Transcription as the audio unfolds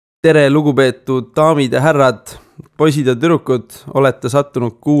Tere lugupeetud daamid ja härrad, poisid ja tüdrukud, olete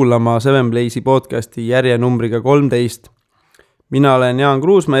sattunud kuulama Seven Blaze'i podcasti järjenumbriga 13. Mina olen Jaan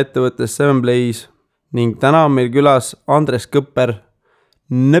Kruusmäe ettevõttes Seven Blaze ning täna on meil külas Andres Kõpper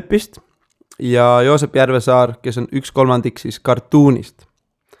Nöpist ja Joosep Järvesaar, kes on 1/3 siis Cartoonist.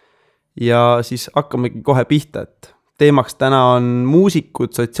 Ja siis hakkamegi kohe pihta, et teemaks täna on muusikud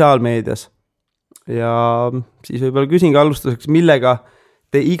sotsiaalmeedias. Ja siis võib-olla küsingi alustuseks, millega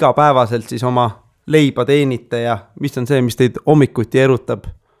te igapäevaselt siis oma leiba teenite ja mis on see, mis teid hommikuti erutab?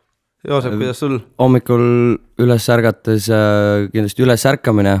 Joosep, kuidas sul? Hommikul üles ärgates kindlasti üles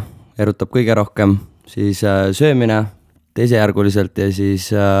ärkamine erutab kõige rohkem, siis söömine teisejärguliselt ja siis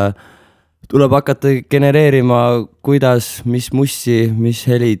tuleb hakata genereerima, kuidas, mis mussi, mis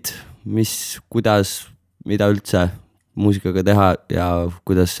helid, kuidas, mida üldse muusikaga teha ja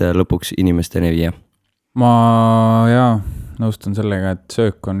kuidas see lõpuks inimesteni viia. Ma nõustun sellega, et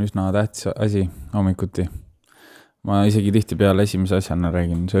söök on üsna tähtis asi hommikuti. Ma isegi tihtipeale esimese asjana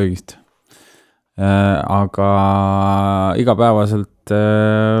räägin söögist. Aga igapäevaselt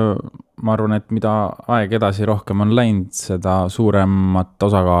ma arvan, et mida aeg edasi rohkem on läinud, seda suuremat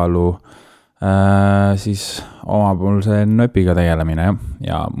osakaalu siis omapoolse nöpiga tegelemine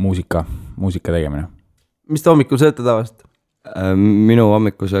ja muusika tegemine. Mis te hommikul sööte tavaliselt? Minu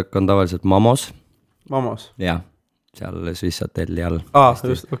hommikusöök on tavaliselt Mamos. Mamos? Jah, seal Swiss Hotelli all.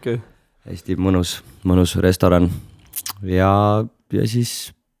 Just, okei. Hästi mõnus restoran. Ja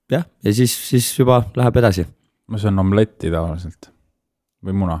siis juba läheb edasi. Ma söön omletti tavaliselt.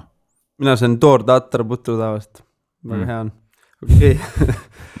 Või muna? Mina söön toortatar putru tavaliselt. Väga hea on. Okei.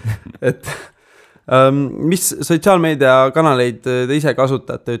 Et mis sotsiaalmeedia kanaleid te ise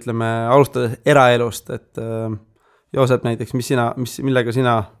kasutate, ütleme, alustades eraelust, et Joosep näiteks,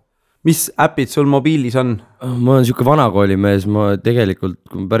 mis äpid sul mobiilis on? Ma olen siuke vanakooli mees, ma tegelikult,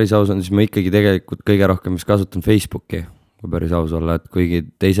 kui päris aus on, siis ma ikkagi tegelikult kõige rohkem kasutan Facebooki, kui päris aus olla, et kuigi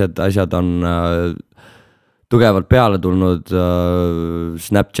teised asjad on tugevalt peale tulnud,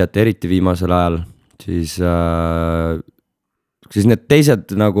 Snapchat eriti viimasel ajal, siis need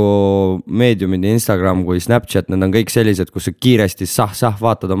teised nagu meediumid, Instagram kui Snapchat, need on kõik sellised, kus sa kiiresti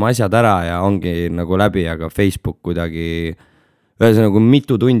vaatad oma asjad ära ja ongi nagu läbi, aga Facebook kuidagi nagu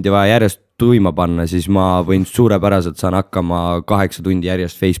mitu tundi vaja järjest tuima panna, siis ma võin suurepäraselt saan hakkama 8 tundi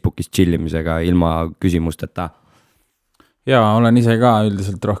järjest Facebookis chillimisega ilma küsimusteta. Jaa, olen ise ka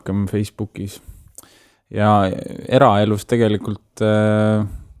üldiselt rohkem Facebookis ja eraelus tegelikult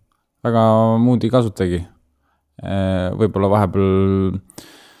väga muud ei kasutagi. Võib-olla vahepeal,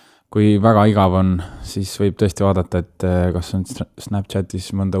 kui väga igav on, siis võib tõesti vaadata, et kas on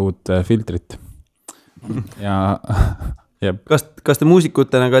Snapchatis mõnda uut filtrit. Ja Kas te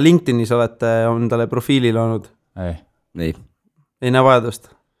muusikutena ka LinkedInis olete talle profiili loonud? Ei. Ei näe vajadust?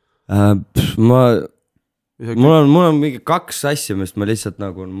 Mul on mingi 2 asja, mis ma lihtsalt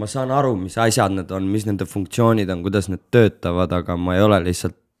nagu, ma saan aru, mis asjad need on, mis nende funktsioonid on, kuidas need töötavad, aga ma ei ole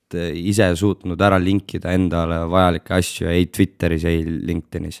lihtsalt ise suutnud ära linkida endale vajalikke asju, ei Twitteris, ei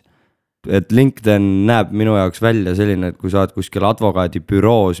LinkedInis. Et LinkedIn näeb minu jaoks välja selline, et kui sa oled kuskil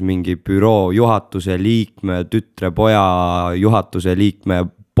advokaadibüroos, mingi büroo juhatuse liikme, tütre poja juhatuse liikme,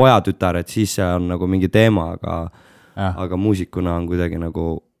 poja tütar, et siis see on nagu mingi teema, aga muusikuna on kuidagi nagu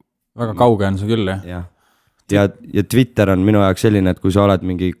väga kauge on see küll, jah? Ja Twitter on minu jaoks selline, et kui sa oled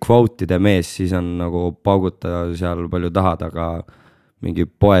mingi kvootide mees, siis on nagu pauguta seal palju tahad, aga mingi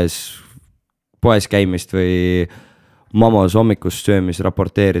poes käimist või Mamos hommikust söömis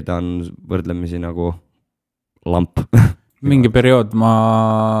raporteerida on võrdlemisi nagu lamp. Mingi periood ma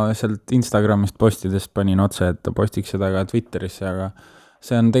sealt Instagramist postidest panin otse, et postiks seda ka Twitterisse, aga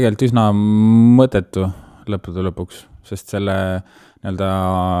see on tegelikult üsna mõttetu lõppude lõpuks, sest selle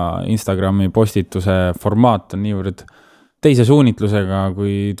Instagrami postituse formaat on niivõrd teise suunitlusega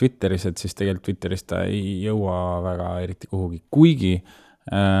kui Twitteris, et siis tegelikult Twitteris ta ei jõua väga eriti kuhugi. Kuigi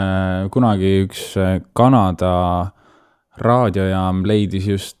kunagi üks Kanada raadiojaam leidis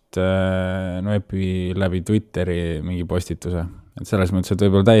just Noepi läbi Twitteri mingi postituse. Et selles mõttes, et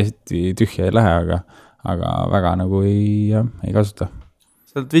võib-olla täiesti tühja ei lähe, aga väga nagu ei kasuta.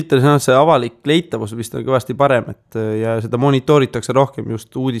 Seal Twitteris on see avalik leitavus vist on kõvasti parem, et ja seda monitooritakse rohkem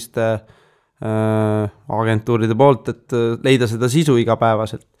just uudiste agentuuride poolt, et leida seda sisu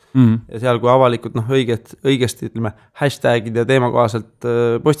igapäevaselt. Ja seal, kui avalikult õigesti ütleme, hashtagid ja teemakohaselt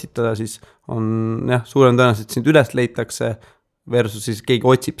postitada, siis on suurem tõenäoliselt sind üles leitakse versus siis keegi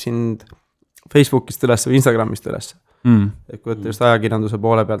otsib sind Facebookist üles või Instagramist üles. Et kui võtta just ajakirjanduse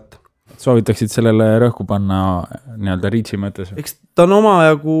poole pealt. soovitaksid sellele rõhku panna nii-öelda reach'i mõttes? Eks ta on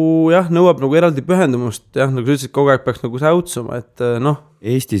omajagu jah, nõuab nagu eraldi pühendumust, jah, nagu sa ütlesid, kogu aeg peaks nagu säutsuma, et noh.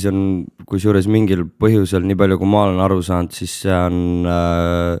 Eestis on kusjuures mingil põhjusel, nii palju kui ma olen aru saanud, siis see on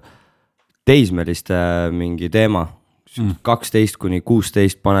teismeliste mingi teema.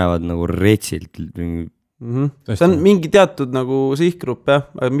 12–16 panevad nagu retsilt. See on mingi teatud nagu sihtgrupp, jah,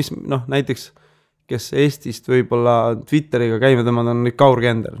 mis noh, näiteks kes Eestist võib-olla Twitteriga käime, tema on nüüd Kaur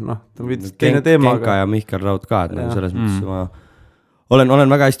Kender, noh, ta on võitis teine teema. Genka ja Mihkel Raud ka, et nagu selles mõttes ma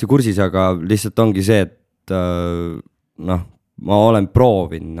olen väga hästi kursis, aga lihtsalt ongi see, et noh, ma olen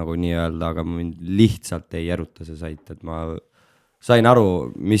proovinud nagu nii-öelda, aga mind lihtsalt ei eruta see sait, et ma sain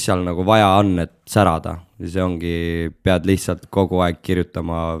aru, mis seal nagu vaja on, et särada. See ongi, pead lihtsalt kogu aeg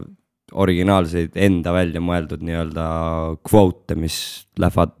kirjutama originaalseid enda välja mõeldud nii-öelda quote, mis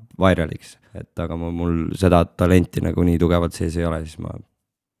lähevad viraliks. Et aga mul seda talenti nagu nii tugevalt sees ei ole, siis ma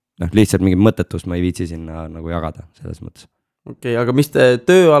lihtsalt mingi mõttetust ma ei viitsi sinna nagu jagada selles mõttes. Okei, aga mis te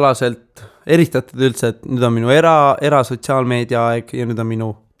tööalaselt eristate üldse, et nüüd on minu sotsiaalmeedia aeg ja nüüd on minu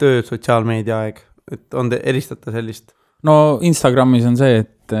töö sotsiaalmeedia aeg, et on te eristate sellist? No Instagramis on see,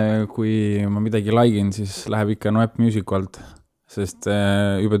 et kui ma midagi likein, siis läheb ikka Noep Musicu alt, sest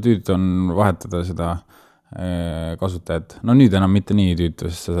juba tüüt on vahetada seda kasutajad. No nüüd enam mitte nii tüütu,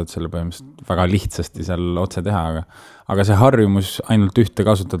 sest sa saad selle põhimõtteliselt väga lihtsasti seal otse teha, aga see harjumus ainult ühte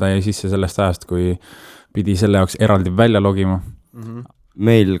kasutada jäi sisse sellest ajast, kui pidi selle jaoks eraldi välja logima.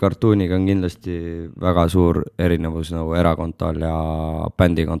 Meil Cartooniga on kindlasti väga suur erinevus nagu erakontol ja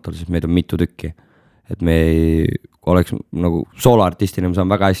bändikontol, sest meid on mitu tükki. Et me ei oleks nagu sooloartistina, ma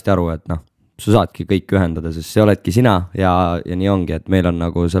saan väga hästi aru, et noh, sa saadki kõik ühendada, sest see oledki sina ja nii ongi, et meil on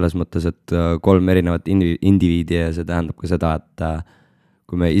nagu selles mõttes, et 3 erinevat indiviidi ja see tähendab ka seda, et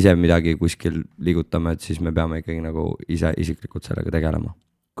kui me ise midagi kuskil liigutame, et siis me peame ikkagi nagu ise isiklikult sellega tegelema.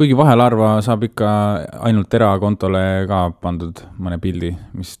 Kuigi vahel arva saab ikka ainult erakontole ka pandud mõne pildi,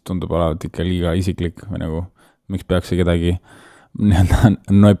 mis tundub olevat ikka liiga isiklik või nagu, miks peaks see kedagi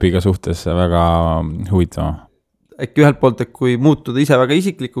Noepiga suhtes väga huvitama. Äkki ühelt poolt, et kui muutuda ise väga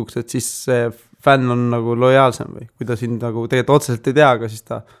isiklikuks, et siis see fänn on nagu lojaalsem või kui ta sind nagu tegelikult otseselt ei tea, aga siis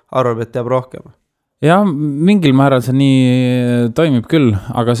ta arvab, et teab rohkem. Ja mingil määral see nii toimib küll,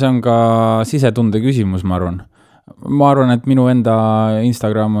 aga see on ka sisetunde küsimus, ma arvan. Ma arvan, et minu enda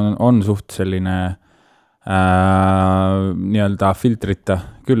Instagram on suht selline nii-öelda filtrita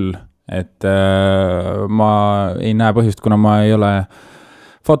küll, et ma ei näe põhjust, kuna ma ei ole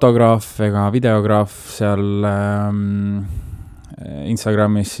fotograaf ega videograaf seal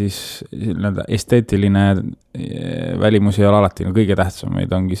Instagramis, siis esteetiline välimus ei ole alati kõige tähtsam,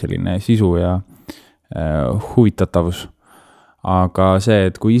 meid ongi selline sisu ja huvitatavus. Aga see,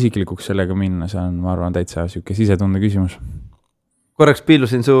 et kui isiklikuks sellega minna, see on, ma arvan, täitsa siuke sisetunde küsimus. Korraks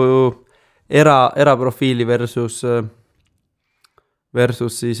piilusin su eraprofiili versus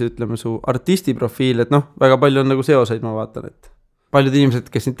siis ütleme su artisti profiil, et noh, väga palju on nagu seoseid, ma vaatan, et paljud inimesed,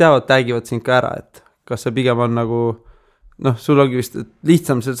 kes sind teavad, täägivad sind ka ära, et kas see pigem on nagu, noh, sul ongi vist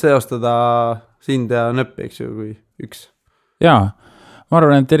lihtsam seostada sind ja Nöppi, eks ju, kui üks. Jaa, ma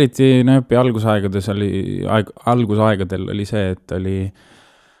arvan, et eriti Nöppi algusaegadel oli see, et oli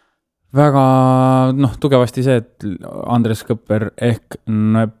väga, noh, tugevasti see, et Andres Kõpper ehk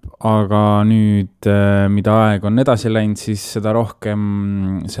Nöpp, aga nüüd, mida aeg on edasi läinud, siis seda rohkem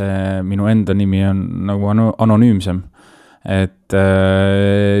see minu enda nimi on nagu anonüümsem. Et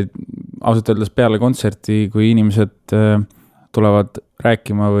ausalt öeldes peale kontserti, kui inimesed tulevad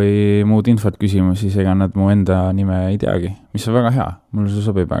rääkima või muud infot küsima, siis ega nad mu enda nime ei teagi, mis on väga hea, mulle see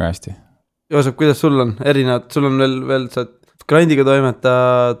sobib väga hästi. Joosep, kuidas sul on erinevad, sul on veel sa grindiga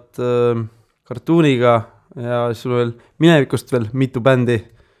toimetad, Cartooniga ja sul veel minevikust veel mitu bändi,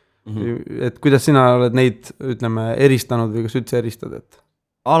 et kuidas sina oled neid, ütleme, eristanud või kas üldse eristad, et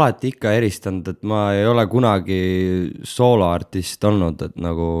alati ikka eristanud, et ma ei ole kunagi sooloartist olnud, et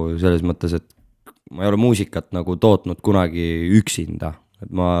nagu selles mõttes, et ma ei ole muusikat nagu tootnud kunagi üksinda,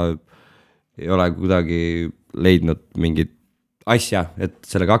 et ma ei ole kuidagi leidnud mingit asja, et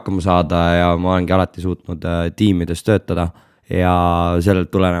sellega hakkama saada ja ma olengi alati suutnud tiimides töötada ja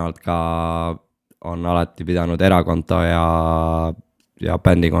sellelt tulenevalt ka on alati pidanud erakonto ja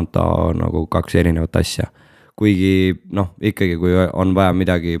bändikonto nagu 2 erinevat asja. Kuigi, noh, ikkagi kui on vaja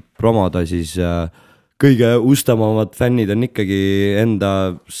midagi promoda, siis kõige ustamavad fännid on ikkagi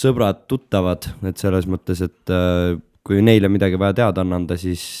enda sõbrad, tuttavad, et selles mõttes, et kui neile midagi vaja teada anda,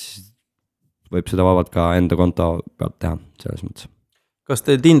 siis võib seda vabalt ka enda konto pealt teha, selles mõttes. Kas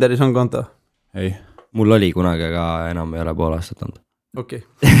teil Tinderis on konto? Ei. Mul oli kunagi, aga enam ei ole pool aastat olnud. Okei.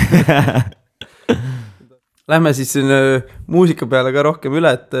 lähme siis muusika peale ka rohkem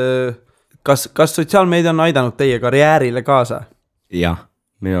üle, et kas sotsiaalmeedia on aidanud teie karjäärile kaasa? Jah,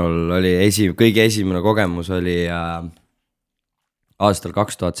 minul oli kõige esimene kogemus oli aastal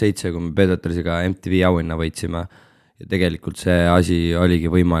 2007, kui me Peetersiga MTV auhinna võitsime ja tegelikult see asi oligi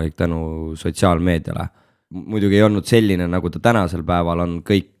võimalik tänu sotsiaalmeediale. Muidugi ei olnud selline, nagu ta tänasel päeval on,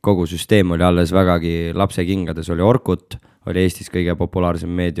 kogu süsteem oli alles vägagi lapsekingades, oli Orkut, oli Eestis kõige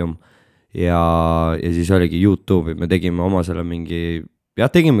populaarsem meedium ja siis oligi YouTube, me tegime oma selle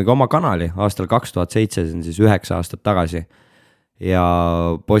tegimegi oma kanali aastal 2007, see on siis 9 aastat tagasi ja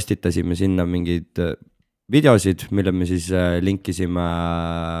postitasime sinna mingeid videosid, mille me siis linkisime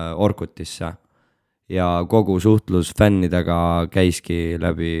Orkutisse ja kogu suhtlus fännidega käiski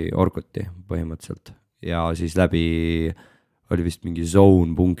läbi Orkuti põhimõtteliselt. Ja siis läbi oli vist mingi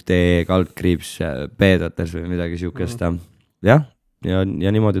zone.ee / Peeters või midagi siukest. Jah, ja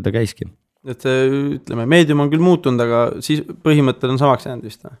niimoodi ta käiski. Et see, ütleme, meedium on küll muutunud, aga siis põhimõttel on samaks jäänud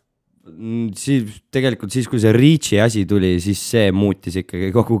vist? Tegelikult siis, kui see Reachi asi tuli, siis see muutis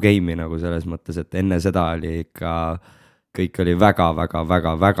ikkagi kogu game'i nagu selles mõttes, et enne seda oli ikka, kõik oli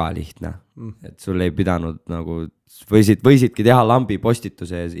väga lihtne. Et sul ei pidanud nagu võisidki teha lambi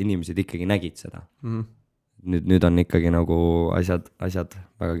postituse ja inimesed ikkagi nägid seda. Nüüd on ikkagi nagu asjad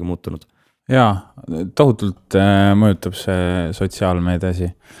vägagi muutunud. Jaa, tohutult mõjutab see sotsiaalmeedia asi.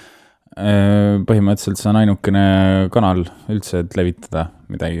 Põhimõtteliselt see on ainukene kanal üldse, et levitada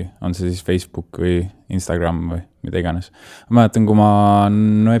midagi. On see siis Facebook või Instagram või mida iganes. Ma mäletan, kui ma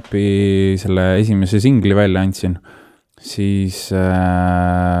Noepi selle esimese singli välja andsin, siis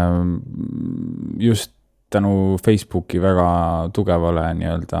just tänu Facebooki väga tugevale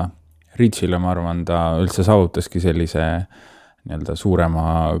nii-öelda reachile, ma arvan, ta üldse saavutaski sellise nii-öelda suurema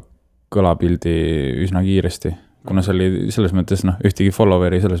kõlapildi üsna kiiresti, kuna see oli selles mõttes, ühtegi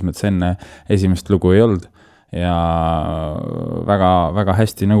followeri selles mõttes enne esimest lugu ei olnud ja väga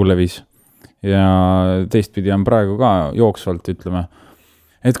hästi nagu levis. Ja teistpidi on praegu ka jooksvalt, ütleme,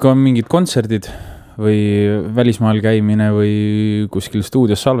 et kui on mingid kontserdid või välismaal käimine või kuskil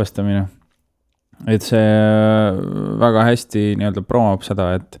stuudios salvestamine, et see väga hästi nii-öelda promob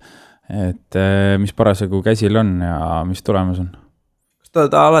seda, et mis parasjagu käsil on ja mis tulemus on. Kas te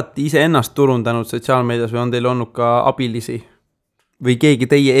olete alati ise ennast turundanud sotsiaalmeedias või on teil olnud ka abilisi? Või keegi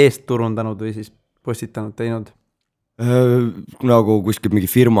teie eest turundanud või siis postitanud, teinud? Nagu kuskil mingi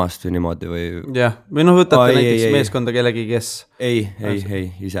firmast või niimoodi või? Jah, või võtate näiteks meeskonda kellegi, kes... Ei,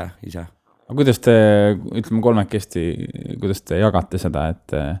 ise. Aga kuidas te, ütleme kolmekesti, kuidas te jagate seda,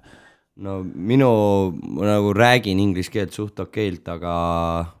 et... No ma nagu räägin inglise keelt suht okeilt, aga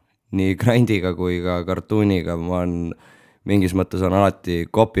nii grindiga kui ka kartuuniga ma olen mingis mõttes on alati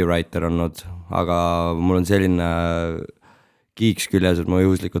copywriter olnud, aga mul on selline kiiks küljes, et ma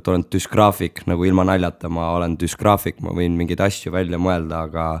juhuslikult olen düsgraafik, nagu ilma naljata ma olen düsgraafik, ma võin mingeid asju välja mõelda,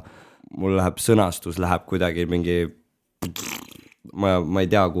 aga mul sõnastus läheb kuidagi mingi, ma ei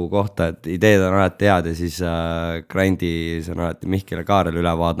tea kuhu kohta, et ideed on alati head ja siis grindis on alati Mihkel ja Kaarel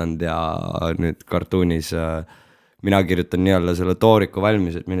üle vaadanud ja nüüd kartuunis mina kirjutan nii-olla selle tooriku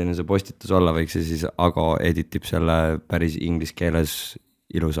valmis, et milline see postitus olla võiks ja siis Ago editib selle päris inglise keeles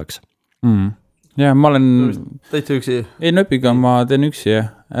ilusaks. Ja ma olen... Täitsa üksi? Ei, Nöpiga ma teen üksi,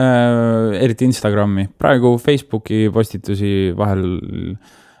 eriti Instagrami. Praegu Facebooki postitusi vahel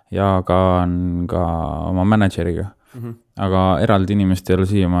jagan ka oma manažeriga. Aga eraldi inimest ei ole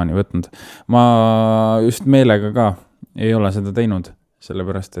siiamaani võtnud. Ma just meelega ka ei ole seda teinud,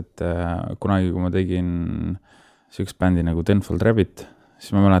 sellepärast, et kunagi, kui ma tegin üks bändi nagu Tenfold Rabbit,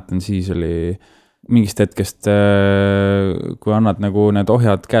 siis ma mäletan, siis oli mingist hetkest, kui annad nagu need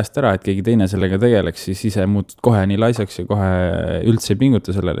ohjad käest ära, et keegi teine sellega tegeleks, siis ise muutud kohe nii laisaks ja kohe üldse ei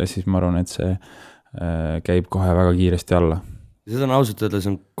pinguta sellele, siis ma arvan, et see käib kohe väga kiiresti alla. Seda on ausalt öeldes,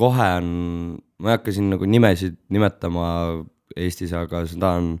 ma ei hakka siin nagu nimesid nimetama Eestis, aga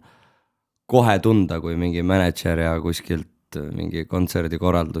seda on kohe tunda, kui mingi manager ja kuskilt mingi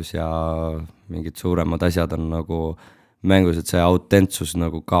kontserdikorraldus ja mingid suuremad asjad on nagu mängus, et see autentsus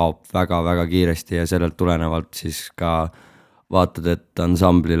nagu kaob väga kiiresti ja sellelt tulenevalt siis ka vaatad, et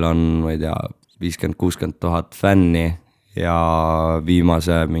ansamblil on, ma ei tea, 50-60 000 fänni ja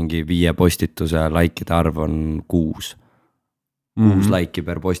viimase mingi 5 postituse laikide arv on 6 laiki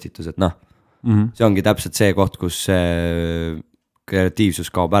per postitus, et see ongi täpselt see koht, kus see kreatiivsus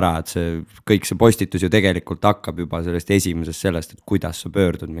kaob ära, et kõik see postitus ju tegelikult hakkab juba sellest esimesest sellest, et kuidas sa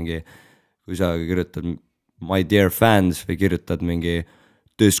pöördud mingi, kui sa kirjutad my dear fans või kirjutad mingi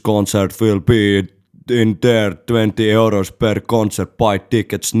this concert will be in there 20 euros per concert, buy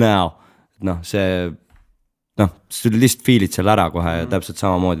tickets now. See lihtsalt fiilid seal ära kohe ja täpselt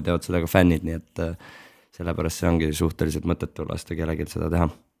samamoodi teevad seda ka fännid, nii et sellepärast see ongi suhteliselt mõttetu lasta kellelgi seda teha.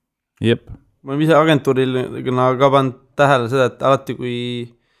 Jep. Ma olen ise agentuuril ka pannud tähele seda, et alati kui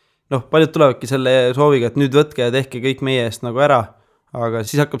paljud tulevadki selle sooviga, et nüüd võtke ja tehke kõik meie eest nagu ära, aga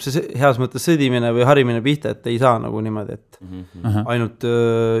siis hakkab see heas mõttes sõdimine või harimine pihta, et ei saa nagu niimoodi, et ainult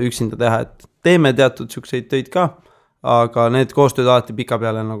üksinda teha, et teeme teatud siukseid töid ka, aga need koostööd alati pika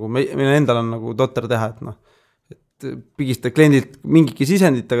peale nagu, meil endal on nagu dotter teha, et pigistad kliendilt mingiki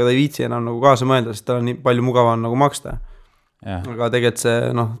sisendit, aga ta ei viitsi enam nagu kaasa mõelda, sest tal on nii palju mugavam nagu maksta. Aga tegelikult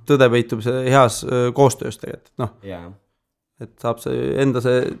see, tõde peitub see heas koostöös tegelikult, et saab see enda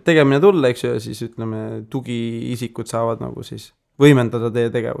see tegemine tulla, eks ju, ja siis ütleme, tugiisikud saavad nagu siis võimendada teie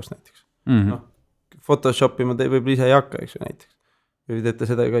tegevust näiteks. Photoshopi ma võib-olla ise ei hakka, eks ju, näiteks. Või teete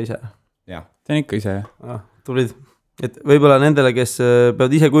seda ka ise? Teen ikka ise, jah. Tulid. Et võib-olla nendele, kes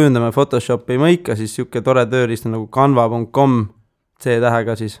peavad ise kujundama Photoshopi ei mõika, siis siuke tore tööriist on nagu canva.com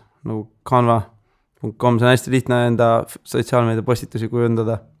C-tähega siis, nagu canva.com, see on hästi lihtne enda sotsiaalmeedia postitusi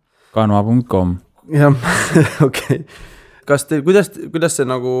kujundada. Canva.com. Jah, okei. Kas teil, kuidas see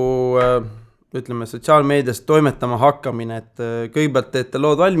nagu, ütleme, sotsiaalmeedias toimetama hakkamine, et kõigepealt teete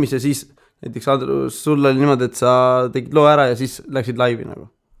lood valmis ja siis näiteks Andrus, sul oli niimoodi, et sa tegid loo ära ja siis läksid laivi nagu.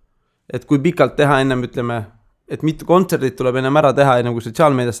 Et kui pikalt teha ennem, ütleme, et mitu kontserdit tuleb ennem ära teha, enne kui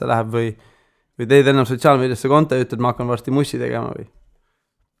sotsiaalmeediasse läheb või teed ennem sotsiaalmeediasse konte ja ütled, ma hakkan varsti mussi tegema või?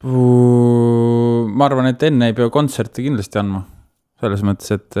 Ma arvan, et enne ei pea kontserte kindlasti andma. Selles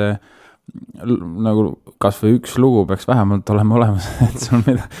mõttes, et nagu kas või üks lugu peaks vähemalt olema olemas, et sul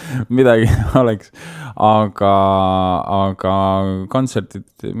midagi oleks. Aga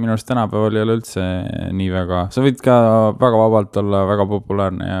kontserdid minu arust tänapäeval ei ole üldse nii väga. Sa võid ka väga vabalt olla väga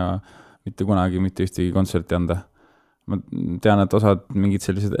populaarne ja mitte kunagi mitte ühtegi kontserti anda. Ma tean, et osad mingid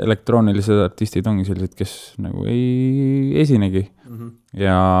sellised elektroonilised artistid ongi sellised, kes nagu ei esinegi.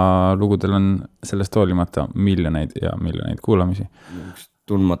 Ja lugudel on sellest hoolimata miljoneid ja miljoneid kuulamisi.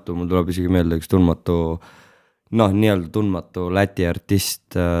 Tundmatu, mul tuleb isegi meelde üks tundmatu, nii-öelda tundmatu Läti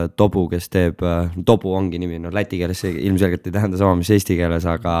artist Tobu, kes teeb, Tobu ongi nimi, läti keeles see ilmselgelt ei tähenda sama, mis eesti keeles,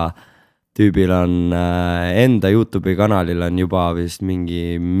 aga tüübil on enda YouTube'i kanalil on juba vist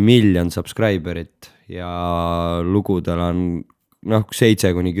mingi 1 miljon subscriberit ja lugudel on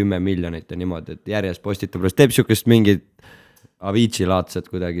 7-10 miljonit ja niimoodi, et järjest postitab, teeb siukest mingit Avicii-laadset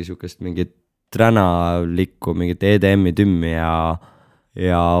kuidagi siukest mingit tränalikku, mingit EDM-i tümmi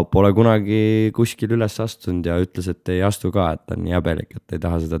ja pole kunagi kuskil üles astunud ja ütles, et ei astu ka, et on nii häbelik, et ei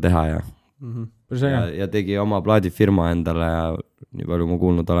taha seda teha ja tegi oma plaadifirma endale ja nii palju ma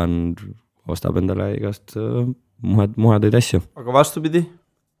kuulnud olen, ostab endale igast muhedaid asju. Aga vastupidi,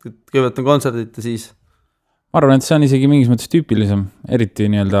 kõigepealt on kontserdid ja siis? Ma arvan, et see on isegi mingis mõttes tüüpilisem, eriti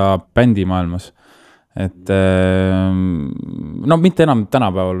nii-öelda bändi maailmas. Et mitte enam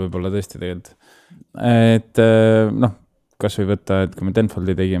tänapäeval võib-olla tõesti tegelikult. Et kas või võtta, et kui me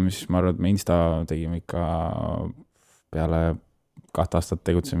Tenfoldi tegime, siis ma arvan, et me Insta tegime ikka peale 2 aastat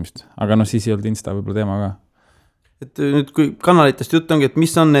tegutsemist. Aga siis ei olnud Insta võib-olla teema ka. Et nüüd kui kanalitest jutt ongi, et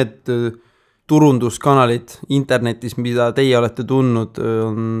mis on need turunduskanalid internetis, mida teie olete tundnud,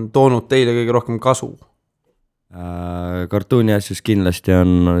 on toonud teile kõige rohkem kasu? Kartuuni asjus kindlasti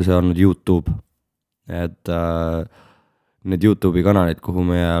on see olnud YouTube. Et need YouTube'i kanalid, kuhu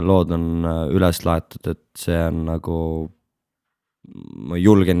meie lood on üles laetud, et see on nagu, ma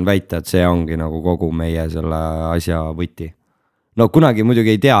julgen väita, et see ongi nagu kogu meie selle asja võti. Kunagi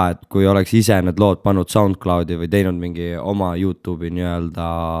muidugi ei tea, et kui oleks ise need lood pannud SoundCloudi või teinud mingi oma YouTube'i nii-öelda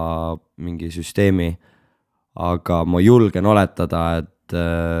mingi süsteemi, aga ma julgen oletada, et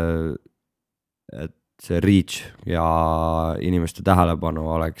see reach ja inimeste tähelepanu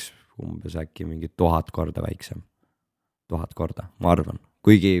oleks umbes äkki mingi 1000 korda väiksem. 1000 korda, ma arvan.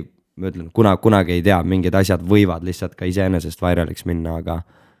 Kuigi, ma ütlen, kunagi ei tea, mingid asjad võivad lihtsalt ka iseenesest vairaliks minna, aga...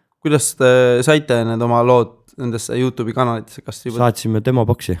 Kuidas te saite need oma lood nendesse YouTube'i kanalitesse? Saatsime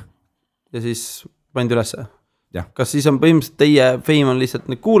demoboksi. Ja siis pandi ülesse? Jah. Kas siis on põhimõtteliselt teie fame on lihtsalt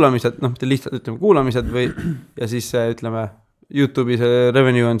need kuulamised, te lihtsalt ütleme kuulamised või ja siis ütleme YouTube'i see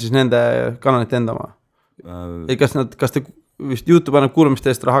revenue on siis nende kanalite enda oma? Kas te vist YouTube annab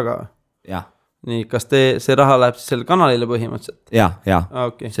kuulamiste eest raha ka? Jah. Nii, kas see raha läheb siis selle kanalile põhimõtteliselt? Jah,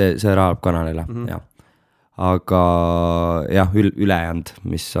 okay. see raha läheb kanalile, jah. Aga jah, ülejäänud,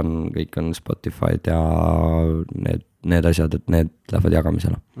 mis on, kõik on Spotify'd ja need asjad, et need lähevad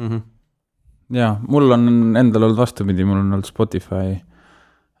jagamisele. Ja, mul on endal olnud vastupidi, mul on olnud Spotify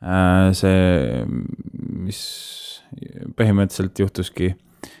see, mis põhimõtteliselt juhtuski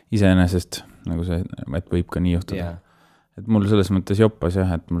iseenesest, nagu see, et võib ka nii juhtuda. Yeah. Et mul selles mõttes joppas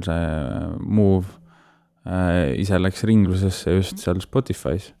jah, et mul see move ise läks ringlusesse just seal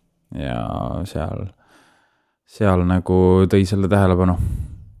Spotify's ja seal seal nagu tõi selle tähelepanu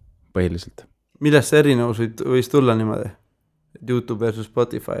põhiliselt. Millest see erinevus võis tulla niimoodi? YouTube versus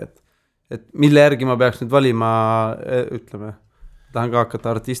Spotify, et mille järgi ma peaks nüüd valima, ütleme, tahan ka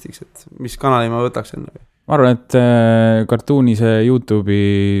hakata artistiks, et mis kanali ma võtaks enne? Ma arvan, et Cartooni see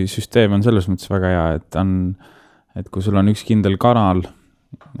YouTube'i süsteem on selles mõttes väga hea, et kui sul on üks kindel kanal,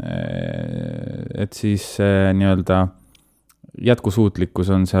 et siis nii-öelda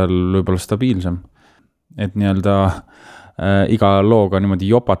jätkusuutlikkus on seal võib-olla stabiilsem. Et nii-öelda iga looga niimoodi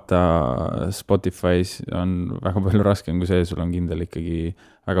jopata Spotify's on väga palju raskem kui see, sul on kindel ikkagi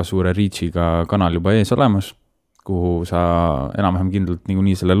väga suure reach'iga kanal juba ees olemas, kuhu sa enam-vähem kindlalt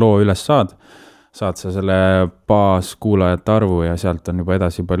nii selle loo üles saad sa selle baaskuulajate arvu ja sealt on juba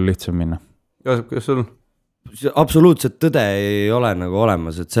edasi palju lihtsam minna. Joosep, kuidas sul? Absoluutselt tõde ei ole nagu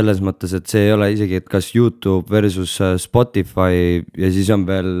olemas, et selles mõttes, et see ei ole isegi, et kas YouTube versus Spotify ja siis on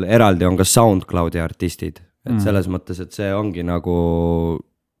veel eraldi on ka SoundCloudi artistid. Et selles mõttes, et see ongi nagu,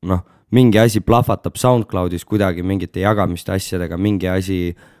 mingi asi plahvatab SoundCloudis kuidagi mingite jagamiste asjadega, mingi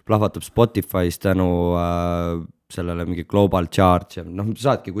asi plahvatab Spotify's tänu sellele mingi global charge ja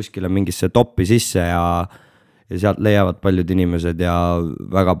saadki kuskile mingisse toppi sisse ja sealt leiavad paljud inimesed ja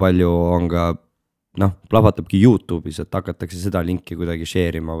väga palju on ka, plahvatabki YouTube'is, et hakatakse seda linki kuidagi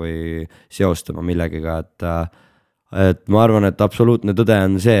share'ima või seostama millegiga, et ma arvan, et absoluutne tõde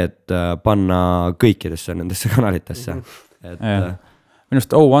on see, et panna kõikidesse nendesse kanalitesse.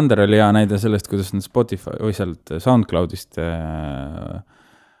 Minust Wonder oli hea näide sellest, kuidas nad Spotify või sealt SoundCloudist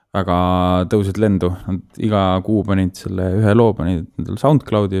väga tõusid lendu. Nad iga kuu panid selle ühe loo panid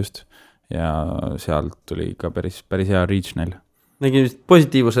SoundCloudi just ja sealt tuli ikka päris hea reach neil. Nägin vist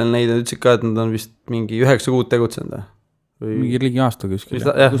positiivusel neid, nad ütlesid ka, et nad on vist mingi 9 kuud tegutsenud. Mingi ligi aasta kuskil.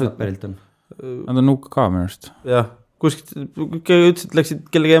 Kus nad pärilt on? Nad on UK minust. Jah, kuskil ütlesid, läksid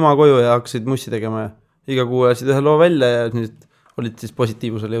kellegi ema koju ja hakkasid mussi tegema ja iga kuu läksid ühe loo välja ja nüüd olid siis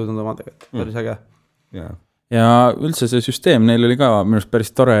positiivusel jõudnud omadega. Päris äge. Ja üldse see süsteem neil oli ka minust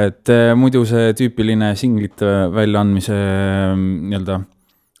päris tore, et muidu see tüüpiline singlite väljaandmise nii-öelda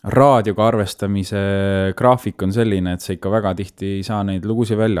raadioga arvestamise graafik on selline, et sa ikka väga tihti ei saa neid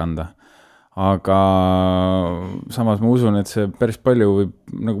lugusid välja anda. Aga samas ma usun, et see päris palju võib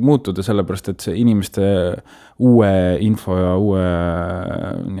nagu muutuda sellepärast, et see inimeste uue info ja uue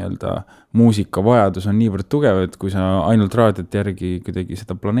nii-öelda muusika vajadus on niivõrd tugev, et kui sa ainult raadiot järgi kuidagi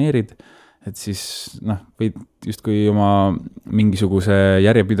seda planeerid, et siis võid justkui oma mingisuguse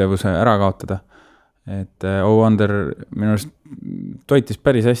järjepidevuse ära kaotada. Et Wonder minu arust toitis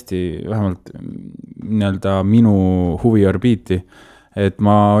päris hästi, vähemalt nii-öelda minu huviorbiiti, et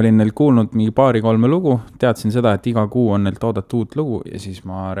ma olin neil kuulnud mingi 2-3 lugu, teadsin seda, et iga kuu on neilt oodata uut lugu ja siis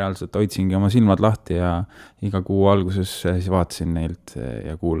ma reaalselt hoidsingi oma silmad lahti ja iga kuu alguses siis vaatasin neilt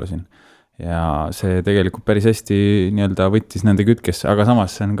ja kuulasin. Ja see tegelikult päris hästi nii-öelda võttis nende kütkesse, aga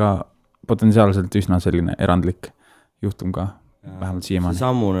samas see on ka potentsiaalselt üsna selline erandlik juhtum ka. Vähemalt siiamaani. See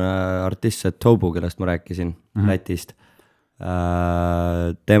sammune artist Tobu, kellest ma rääkisin Lätist.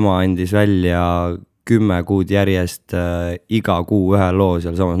 Tema andis välja 10 kuud järjest iga kuu ühe loo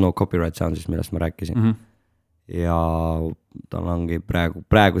seal samas No Copyright Sounds'is, millest ma rääkisin. Ja ta ongi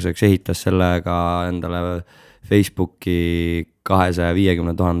praeguseks ehitas sellega endale Facebooki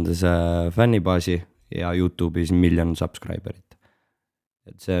 250,000 fännibaasi ja YouTube'is 1 million subscriberit.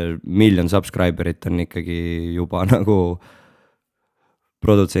 Et see 1 million subscriberit on ikkagi juba nagu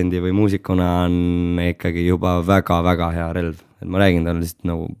produtsendi või muusikuna on ikkagi juba väga-väga hea relv. Et ma räägin, ta on lihtsalt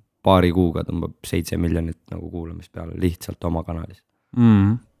nagu paari kuuga tõmbab 7 miljonit nagu kuulamist peale lihtsalt oma kanalis.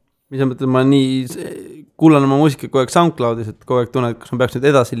 Mis on mõtled, ma nii kuulan oma muusika kogu aeg SoundCloudis, et kogu aeg tunnen, et kas ma peaks nüüd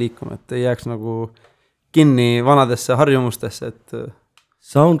edasi liikuma, et ei jääks nagu kinni vanadesse harjumustesse. Et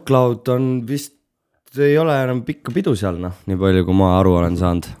SoundCloud on vist, ei ole enam pikka pidu seal, nii palju kui ma aru olen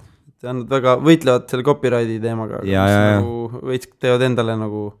saanud. Nad väga võitlevad selle copyrighti teemaga, nagu veits teevad endale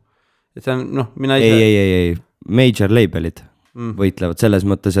nagu, et see on, mina ise... Ei, major labelid võitlevad selles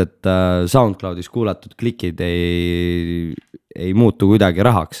mõttes, et SoundCloudis kuulatud klikid ei muutu kuidagi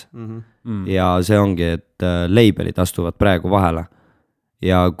rahaks. Ja see ongi, et labelid astuvad praegu vahele.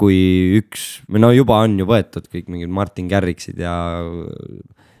 Ja kui juba on ju võetud kõik mingid Martin Garrixid ja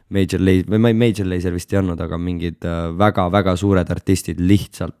Major Lazer vist ei olnud, aga mingid väga-väga suured artistid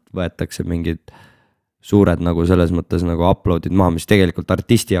lihtsalt võetakse mingid suured nagu selles mõttes nagu uploadid maha, mis tegelikult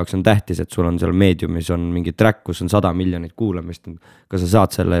artisti jaoks on tähtis, et sul on seal meediumis on mingi track, kus on 100 miljonit kuulamist, kas sa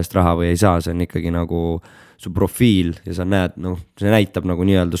saad selle eest raha või ei saa, see on ikkagi nagu su profiil ja sa näed, see näitab nagu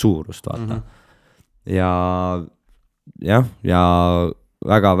nii-öelda suurust, vaata. Ja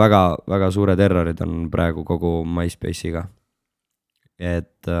väga suured errorid on praegu kogu MySpace'iga.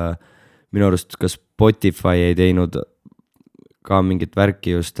 Et minu arust ka Spotify ei teinud ka mingit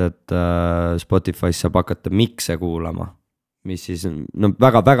värki just, et Spotify's saab hakata mikse kuulama, mis siis, no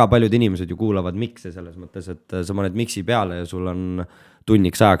väga paljud inimesed ju kuulavad mikse selles mõttes, et sa paned miksi peale ja sul on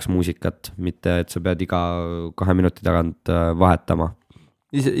tunniks ajaks muusikat, mitte et sa pead iga 2 minuti tagant vahetama.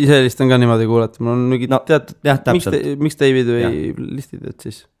 Ise helistan ka niimoodi kuulata, mul on mingi teatud mixtape'id või listid, et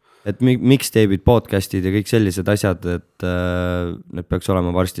siis. Et mixtape'id, podcast'id ja kõik sellised asjad, et need peaks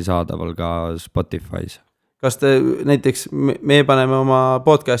olema varsti saadaval ka Spotify's. Kas te näiteks, me paneme oma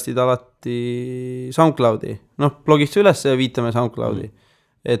podcast'id alati SoundCloudi, blogist üles ja viitame SoundCloudi.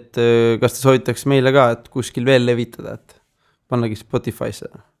 Et kas te soovitaks meile ka, et kuskil veel levitada, et pannagi Spotify'sse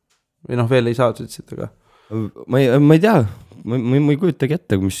või veel ei saa üldse, aga ma ei tea, ma ei kujutagi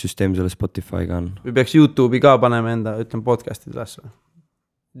ette, mis süsteem selle Spotify'ga on. Või peaks YouTube'i ka panema enda, podcast'id üles.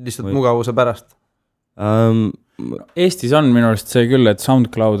 Lihtsalt mugavuse pärast. Eestis on minu arust see küll, et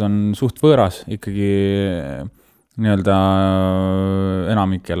SoundCloud on suht võõras ikkagi nii-öelda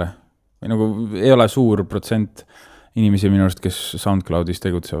enamikele. Või nagu ei ole suur protsent inimesi minu arust, kes SoundCloudis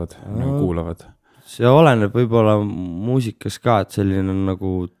tegutsevad, nagu kuulavad. See oleneb võib-olla muusikas ka, et selline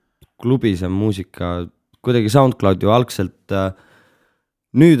nagu klubisem muusika, kuidagi SoundCloud ju algselt,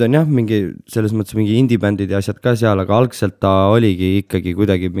 nüüd on jah, mingi, selles mõttes mingi indie-bändid ja asjad ka seal, aga algselt ta oligi ikkagi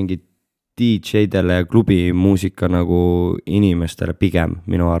kuidagi mingi DJ-dele ja klubi muusika nagu inimestele pigem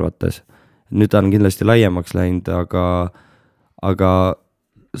minu arvates. Nüüd ta on kindlasti laiemaks läinud, aga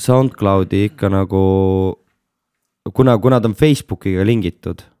SoundCloudi ikka nagu, kuna ta on Facebookiga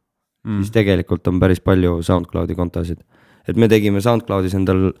lingitud, siis tegelikult on päris palju SoundCloudi kontosid. Et me tegime SoundCloudis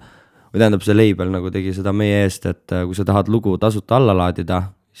endal, või tähendab see label nagu tegi seda meie eest, et kui sa tahad lugu tasuta alla laadida,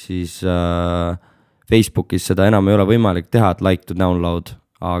 siis Facebookis seda enam ei ole võimalik teha, et like to download,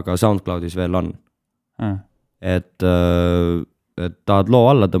 aga SoundCloudis veel on. Et tahad loo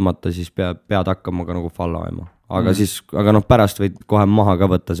alla tõmmata, siis pead hakkama ka nagu follow ema. Aga pärast võid kohe maha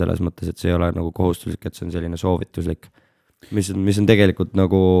ka võtta selles mõttes, et see ei ole nagu kohustuslik, et see on selline soovituslik. Mis on tegelikult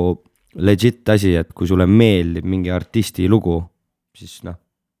nagu legit asi, et kui sulle meeldib mingi artisti lugu, siis sulle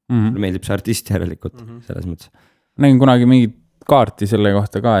meeldib see artist järelikult selles mõttes. Nägin kunagi mingit kaarti selle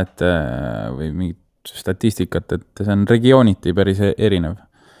kohta ka, et või mingit statistikat, et see on regiooniti päris erinev.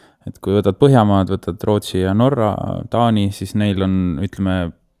 Et kui võtad Põhjamaad, võtad Rootsi ja Norra, Taani, siis neil on, ütleme,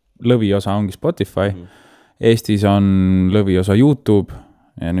 lõviosa ongi Spotify. Eestis on lõviosa YouTube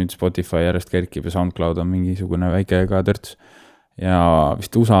ja nüüd Spotify järjest kerkib ja SoundCloud on mingisugune väike ka törts. Ja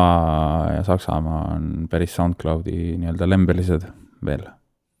vist USA ja Saksamaa on päris SoundCloudi nii-öelda lembelised veel.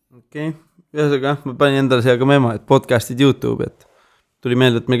 Okei, ühesõnaga, ma panin endale siia ka memo, et podcastid YouTube, et tuli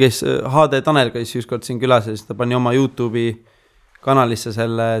meelde, et meil käis HD Tanel käis ükskord siin külas ja siis ta pani oma YouTube'i kanalisse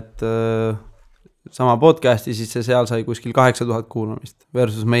selle, et sama podcasti, siis see seal sai kuskil 8000 kuulamist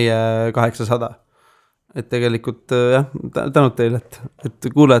versus meie 800. Et tegelikult jah, tänud teile, et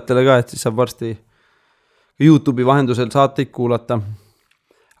kuulajatele ka, et siis saab varsti YouTube'i vahendusel saateid kuulata.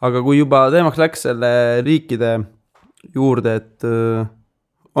 Aga kui juba teemaks läks selle riikide juurde, et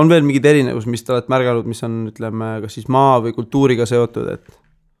on veel mingid erinevus, mis te olete märganud, mis on, ütleme, kas siis maa või kultuuriga seotud, et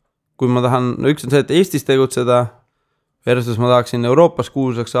kui ma tahan, üks on see, et Eestis tegutseda versus ma tahaksin Euroopas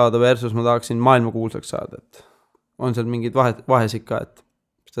kuulsaks saada versus ma tahaksin maailma kuulsaks saada, et on seal mingid vahesid ka, et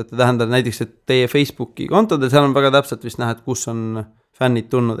saate tähendada näiteks, et teie Facebooki kontodel, seal on väga täpselt vist näha, et kus on fännid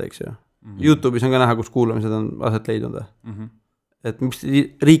tulnud, eks ju. YouTube'is on ka näha, kus kuulamised on aset leidnud. Et mis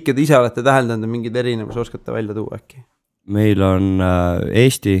riikide ise olete täheldanud ja mingid erinevus oskate välja tuua äkki? Meil on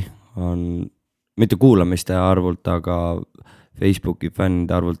Eesti, on mitte kuulamiste arvult, aga Facebooki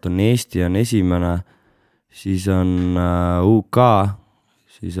fännide arvult on Eesti on esimene, siis on UK,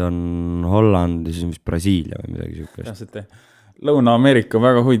 siis on Holland ja siis on vist Brasiilia või midagi sükest. Lõuna-Ameerika on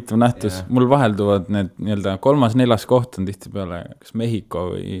väga huvitav nähtus. Mul vahelduvad need nii-öelda 3.-4. koht on tihti peale kas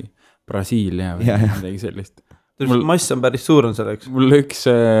Mehhiko või Brasiilia või midagi sellist. Mass on päris suur on selleks. Mul üks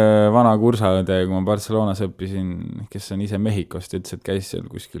vana kursaõde, kui ma Barcelonas õppisin, kes on ise Mehhikost, ütles, et käis seal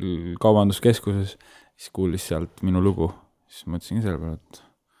kuskil kaubanduskeskuses, siis kuulis sealt minu lugu. Siis mõtlesin selle peale, et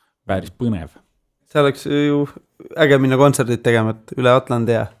päris põnev. See oleks ju äge minna kontserdit tegema, et üle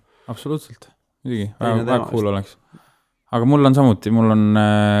Atlandi ja. Absoluutselt, muidugi, väga cool oleks. Aga mul on samuti, ma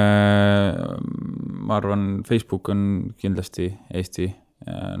arvan, Facebook on kindlasti Eesti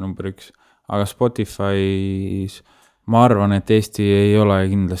number 1, aga Spotify's ma arvan, et Eesti ei ole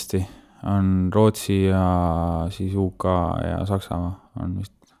kindlasti, on Rootsi ja siis UK ja Saksamaa on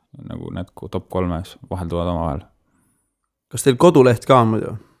vist nagu need top 3 vahelduvad oma vahel. Kas teil koduleht ka on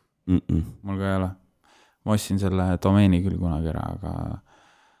muidu? Mul ka ei ole. Ma ostsin selle domeeni küll kunagi ära, aga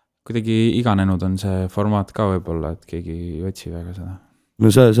kuidagi iganenud on see formaat ka võib-olla, et keegi ei otsi väga seda. no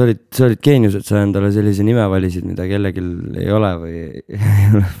sa olid geenius, et sa endale sellise nime valisid, mida kellelgi ei ole või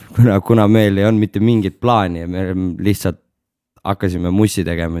kuna meil ei olnud mitte mingit plaani ja me lihtsalt hakkasime mussi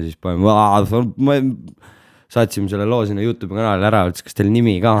tegema, siis saatsime selle loo sinna YouTube kanalile ära, ütles, kas teil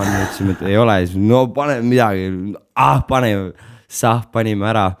nimi ka on, ütlesime, et ei ole, siis no pane midagi, panime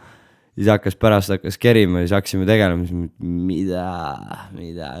ära, siis hakkas kerima, siis hakkasime tegelema, siis mida.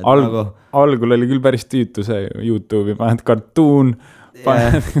 Algul oli küll päris tüütu see YouTube'i, paned kartuun,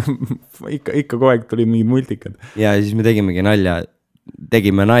 ikka kogu aeg tulid mingid multikad. Ja siis me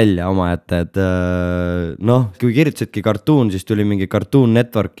tegime nalja omaette, et noh, kui kirjutasidki kartuun, siis tuli mingi Cartoon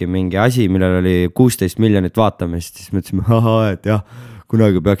Networki mingi asi, millel oli 16 miljonit vaatamist, siis mõtlesime, et jah,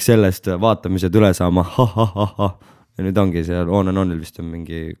 kunagi peaks sellest vaatamised üle saama, ja nüüd ongi see On and Onil vist on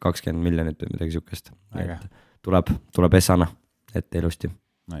mingi 20 miljonit või midagi sihukest. Tuleb essana, ette ilusti.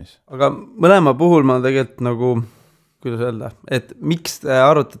 Nice. Aga mõlema puhul ma tegelikult nagu, kuidas öelda, et miks te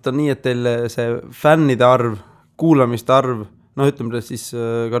arutate nii, et teil see fännide arv, kuulamiste arv, noh ütleme siis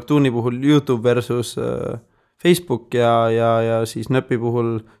kartuuni puhul YouTube versus Facebook ja siis nöpi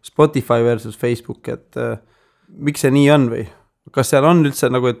puhul Spotify versus Facebook, et miks see nii on või? Kas seal on üldse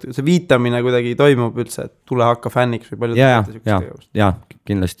nagu, et see viitamine kuidagi toimub üldse, et tule hakka fänniks või palju? Ja,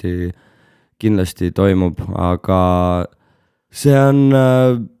 kindlasti toimub, aga see on...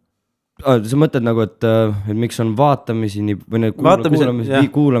 sa mõtled nagu, et miks on vaatamisi või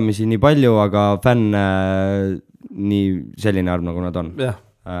kuulamisi nii palju, aga fänne nii selline arv, nagu nad on.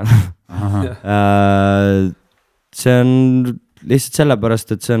 See on lihtsalt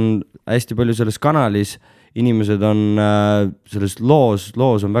sellepärast, et see on hästi palju selles kanalis, inimesed on selles loos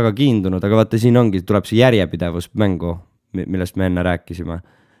on väga kiindunud, aga vaata siin ongi, tuleb see järjepidevus mängu, millest me enne rääkisime.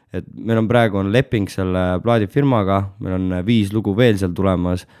 Et meil on praegu leping selle plaadifirmaga, meil on 5 lugu veel seal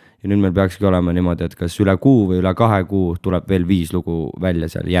tulemas ja nüüd meil peakski olema niimoodi, et kas üle kuu või üle 2 kuu tuleb veel 5 lugu välja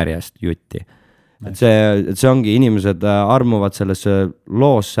seal järjest jutti. Et see ongi, inimesed armuvad sellesse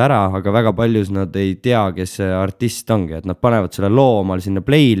loosse ära, aga väga paljus nad ei tea, kes see artist ongi, et nad panevad selle loo omal sinna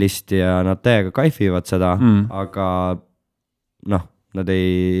playlisti ja nad täiega kaifivad seda, aga noh, nad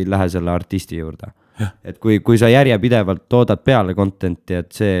ei lähe selle artisti juurde. Et kui sa järjepidevalt toodad peale contenti,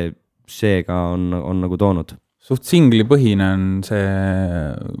 et see ka on nagu toonud. Suht singlipõhine on see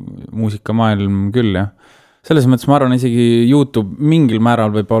muusikamaailm küll, jah. Selles mõttes ma arvan, isegi YouTube mingil määral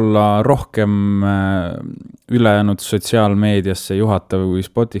võib olla rohkem ülejäänud sotsiaalmeediasse juhatav kui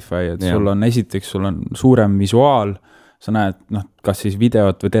Spotify, et sul on suurem visuaal, sa näed, kas siis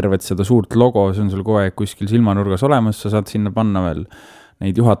videot või tervet seda suurt logo, see on sul kogu aeg kuskil silmanurgas olemas, sa saad sinna panna veel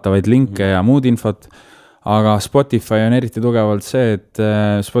neid juhatavaid linke ja muud infot, aga Spotify on eriti tugevalt see, et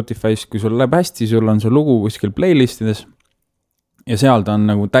Spotify's, kui sul läheb hästi, sul on see lugu kuskil playlistides ja seal ta on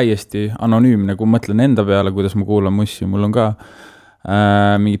nagu täiesti anonüümne, kui mõtlen enda peale, kuidas ma kuulan mussi, mul on ka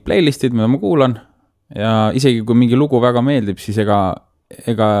mingid playlistid, mida ma kuulan ja isegi kui mingi lugu väga meeldib, siis ega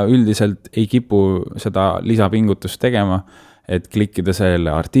üldiselt ei kipu seda lisapingutust tegema, et klikkida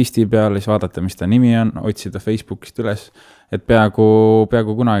selle artisti peale, siis vaadata, mis ta nimi on, otsida Facebookist üles, et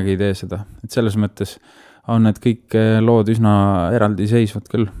peaaegu kunagi ei tee seda. Et selles mõttes on need kõik lood üsna eraldi seisvad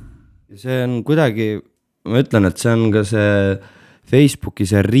küll. See on kuidagi, ma ütlen, et see on ka see Facebooki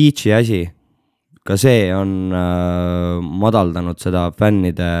see reach'i asi, ka see on madaldanud seda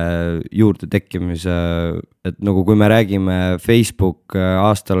fännide juurde tekkimise, et nagu kui me räägime Facebook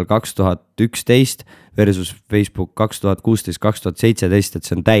aastal 2011 versus Facebook 2016-2017, et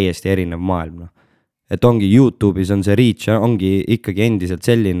see on täiesti erinev maailm. Et ongi YouTube'is on see reach, ongi ikkagi endiselt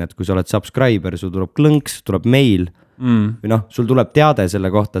selline, et kui sa oled subscriber, sul tuleb klõnks, tuleb mail, või noh, sul tuleb teade selle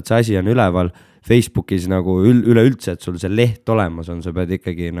kohta, et see asi on üleval. Facebookis nagu üleüldse, et sul see leht olemas on, sa pead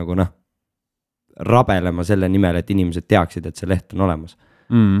ikkagi nagu rabelema selle nimel, et inimesed teaksid, et see leht on olemas.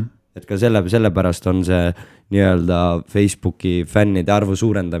 Et ka sellepärast on see nii-öelda Facebooki fännide arvu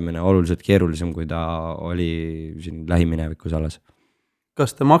suurendamine oluliselt keerulisem, kui ta oli siin lähiminevikus alles.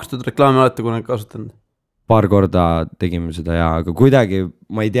 Kas te makstud reklaami olete kunagi kasutanud? Paar korda tegime seda ja, aga kuidagi,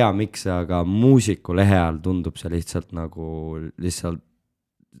 ma ei tea miks, aga muusiku lehe all tundub see lihtsalt, ma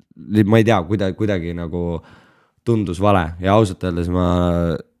ei tea, kuidagi nagu tundus vale ja ausalt öeldes ma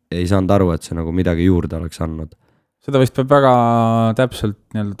ei saanud aru, et see nagu midagi juurde oleks andnud. Seda vist peab väga täpselt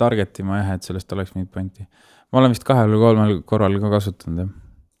nii-öelda targetima jah, et sellest oleks mingit pointi. Ma olen vist 2 või 3 korral ka kasutanud. Jah.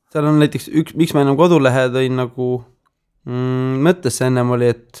 Seal on näiteks miks ma enam kodulehe tõin nagu mõttesse ennem oli,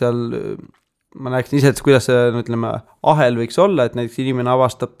 et seal ma näeksin ise, et kuidas see ütleme, ahel võiks olla, et näiteks inimene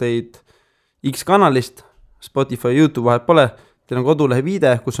avastab teid X kanalist, Spotify, YouTube vahet pole, teil on kodulehe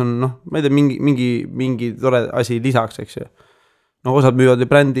viide, kus on ma ei tea, mingi tore asi lisaks, eks ju. Osad müüvad ju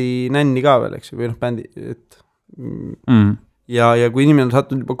brändi nänni ka veel, eks ju, või brändi, et ja kui inimene on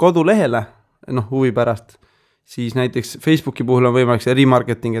sattunud juba kodulehele, noh huvi pärast, siis näiteks Facebooki puhul on võimalik see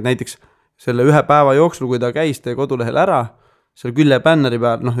remarketing, et näiteks selle ühe päeva jooksul, kui ta käis teie kodulehel ära, seal külje bänneri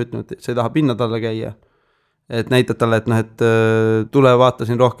peal, noh ütleme, et sa ei taha pinna talle käia, et näitad talle, et noh, et tule vaata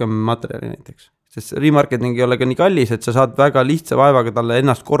siin rohkem materjali näiteks. Sest remarketing ei ole ka nii kallis, et sa saad väga lihtsa vaevaga talle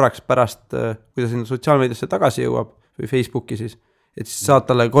ennast korraks pärast, kui ta sinna sotsiaalmeediasse tagasi jõuab või Facebooki siis, et siis saad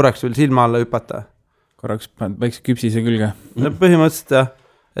talle korraks veel silma alla hüpata. Korraks väikse küpsise külge. No, põhimõtteliselt jah,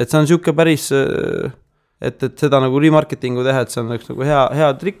 et see on siuke päris, et seda nagu remarketingu teha, et see on nagu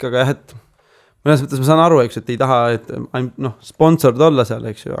hea trikk, aga jah, et mõnes mõttes ma saan aru, eks, et ei taha, et sponsord olla seal,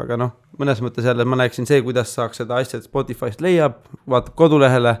 eks ju, aga mõnes mõttes jälle ma näeksin see, kuidas saaks seda asja, et Spotify'st leiab, vaatab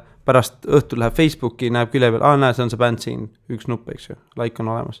kodulehele, pärast õhtul läheb Facebooki, näeb külje peal, näe, see on see bänd siin, üks nupp, eks ju, like on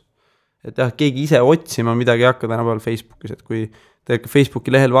olemas. Et jah, keegi ise otsima midagi ei hakka tänapäeval Facebookis, et kui te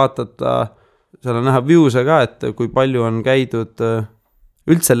Facebooki lehel vaatate, seal on näha view'se ka, et kui palju on käidud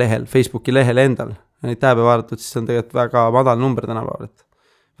üldse lehel, Facebooki lehel endal, neid tähebe vaadatud, siis on tegelikult väga madal number tänapäeval, et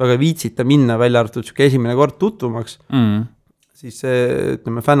väga viitsita minna välja arvatud siuke esimene kord tutvumaks, siis see,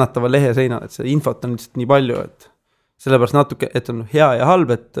 ütleme, fännatava lehe seinal, et see infot on lihtsalt nii palju, et sellepärast natuke, et on hea ja halb,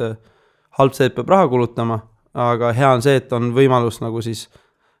 et halb see, et peab raha kulutama, aga hea on see, et on võimalus nagu siis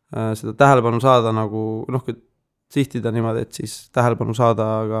seda tähelepanu saada nagu, kui sihtida niimoodi, et siis tähelepanu saada,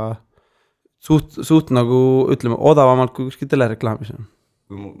 aga suht nagu, ütleme, odavamalt kui kuskil telereklaamis on.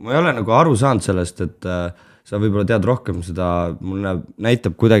 Ma ei ole nagu aru saanud sellest, et sa võib-olla tead rohkem seda, mul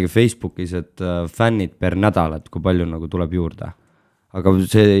näitab kuidagi Facebookis, et fännid per nädal, et kui palju nagu tuleb juurde. Aga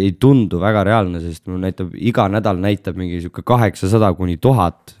see ei tundu väga reaalne, sest mul näitab, iga nädal näitab mingi 800 kuni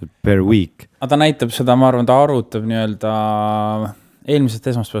 1000 per week. Aga ta näitab seda, ma arvan, ta arutab nii-öelda eelmisest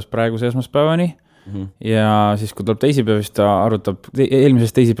esmaspäevast praeguse esmaspäevani ja siis, kui tuleb teisipäev, siis ta arutab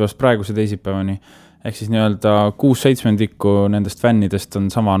eelmisest teisipäevast praeguse teisipäevani. Ehk siis nii-öelda 6/7 nendest fännidest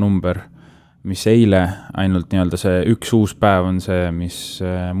on sama number, mis eile ainult nii-öelda see üks uus päev on see, mis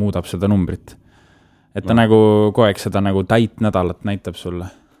muudab seda numbrit. Et ta nagu kogu aeg seda nagu täit nädalat näitab sulle.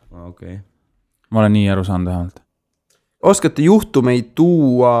 Okay. Ma olen nii aru saanud vähemalt. Oskate juhtumeid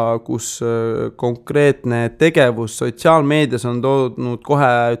tuua, kus konkreetne tegevus sotsiaalmeedias on toodnud kohe,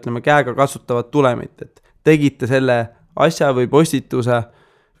 ütleme, käega kasutavat tulemit, et tegite selle asja või postituse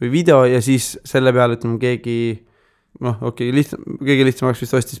või video ja siis selle peale, ütleme, keegi lihtsamaks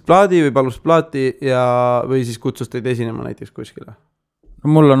vist ostis plaadi või palus plaati või siis kutsus teid esinema näiteks kuskile?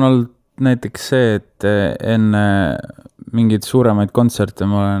 No, mul on olnud näiteks see, et enne mingeid suuremaid kontserte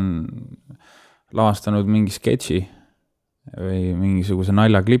ma olen lavastanud mingi sketši või mingisuguse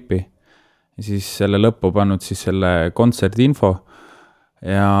naljaklipi ja siis selle lõppu pannud siis selle kontserdi info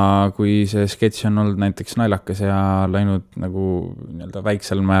ja kui see sketš on olnud näiteks naljakas ja läinud nagu nii-öelda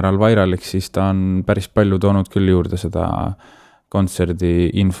väiksel määral vairaliks, siis ta on päris palju toonud küll juurde seda kontserdi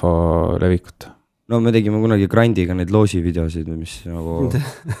info levikut. No me tegime kunagi Grandiga neid loosivideosid, mis nagu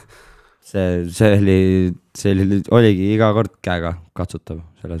see oligi iga kord käega katsutav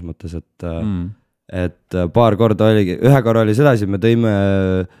selles mõttes, et paar korda oligi, ühe korra oli sedasi, me tõime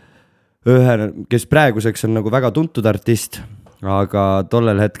ühe, kes praeguseks on nagu väga tuntud artist, aga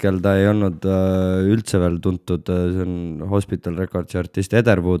tollel hetkel ta ei olnud üldse veel tuntud, see on Hospital Recordsi artist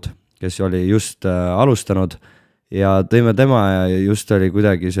Ederwood, kes oli just alustanud ja tõime tema ja just oli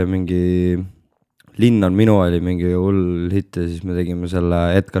kuidagi see mingi Linn on minu oli mingi hull hitt ja siis me tegime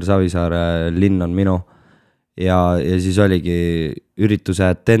selle Edgar Savisaare Linn on minu ja siis oligi ürituse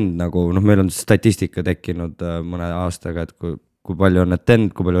attend nagu, meil on statistika tekkinud mõne aastaga, et kui palju on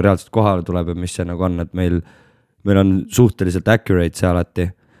attend, kui palju reaalselt kohale tuleb ja mis see nagu on, et meil on suhteliselt accurate see alati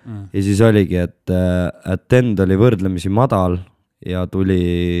ja siis oligi, et attend oli võrdlemisi madal ja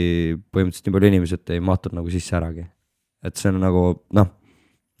tuli põhimõtteliselt nii palju inimesi, et ei mahtud nagu sisse äragi, et see on nagu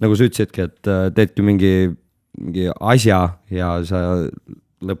sa ütlesidki, et teedki mingi asja ja sa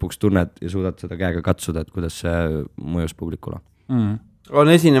lõpuks tunned ja suudad seda käega katsuda, et kuidas see mõjus publikule. On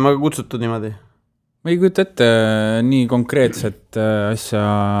esinema kutsutud niimoodi? Ma ei kujuta ette nii konkreetset asja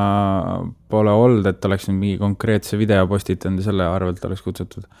pole olnud, et oleks mingi konkreetse video postitanud ja selle arvelt oleks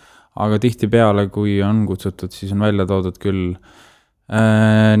kutsutud. Aga tihti peale, kui on kutsutud, siis on välja toodud küll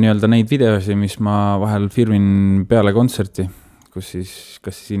nii-öelda neid videosi, mis ma vahel firmin peale kontserti, kus siis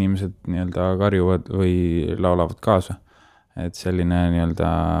kas siis inimesed nii-öelda karjuvad või laulavad kaasa. Et selline nii-öelda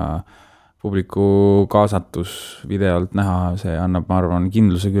publiku kaasatus videolt näha, see annab, ma arvan,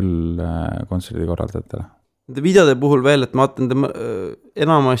 kindluse küll kontserdi korraldajatele. Nende videode puhul veel, et ma vaatan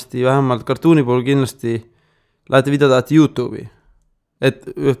enamasti, vähemalt kartuuni puhul kindlasti lähete videod YouTube'i.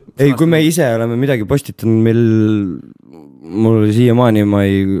 Ei, kui me ise oleme midagi postitanud, mul siiamaani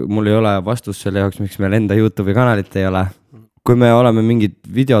mul ei ole vastus selle jaoks, miks meil enda YouTube'i kanalit ei ole. kui me oleme mingit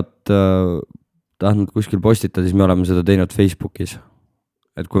videot tahtnud kuskil postitada, siis me oleme seda teinud Facebookis.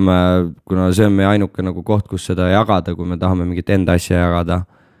 Et kuna see on meie ainuke nagu koht, kus seda jagada, kui me tahame mingit enda asja jagada,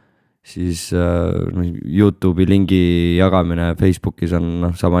 siis YouTube'i lingi jagamine Facebookis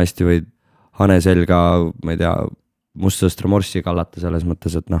on sama hästi võid hane selga, ma ei tea, mustsõstra morssi kallata selles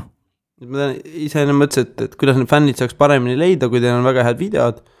mõttes, et noh. Ma ise enne mõtlesin, et kuidas need fännid saaks paremini leida, kui teil on väga head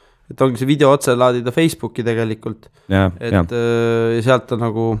videod, et ongi see video otse laadida Facebooki tegelikult. Ja sealt on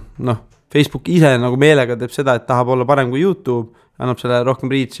nagu, Facebook ise nagu meelega teeb seda, et tahab olla parem kui YouTube, annab selle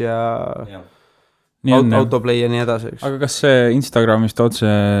rohkem reach ja autoplay ja nii edasi. Aga kas see Instagramist otse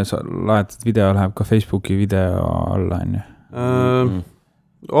laetud video läheb ka Facebooki video alla, on ju?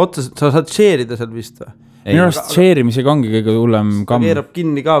 Otseselt, sa saad share'ida seal vist või? Minu arust share'imisega ongi kõige hullem kamm. Keerab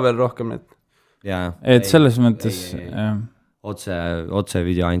kinni ka veel rohkem, et selles mõttes otse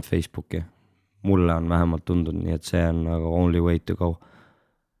video ainult Facebooki. Mulle on vähemalt tundunud, nii et see on nagu only way to go.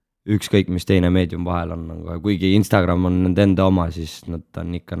 Ükskõik, mis teine meedium vahel on, kuigi Instagram on nende enda oma, siis nad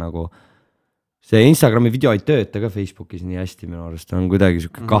on ikka nagu, see Instagrami video ei tööta ka Facebookis nii hästi minu arust, on kuidagi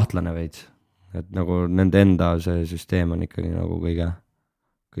siuke kahtlane veits, et nagu nende enda see süsteem on ikkagi nagu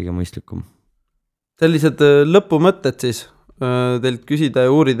kõige mõistlikum. Sellised lõpumõtted siis teilt küsida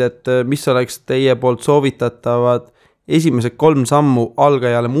ja uurida, et mis oleks teie poolt soovitatavad esimesed 3 sammu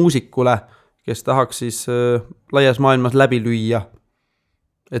algajale muusikule, kes tahaks siis laias maailmas läbi lüüa.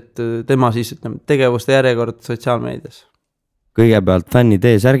 Et tema siis tegevuste järjekord sotsiaalmeedias. Kõigepealt fänni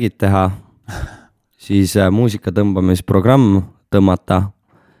särgid teha, siis muusika tõmbamisprogramm tõmmata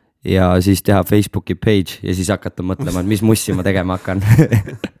ja siis teha Facebooki page ja siis hakata mõtlema, et mis mussi ma tegema hakkan.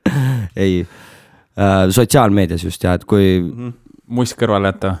 Ei, sotsiaalmeedias just ja, et kui muss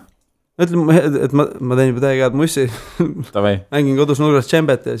kõrvale jätta. Ütleme, et ma teen juba täiega head mussi. Mängin kodus nurgas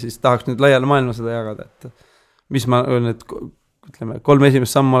džembet ja siis tahaks nüüd laiale maailma seda jagada, et mis ma nüüd ütleme, 3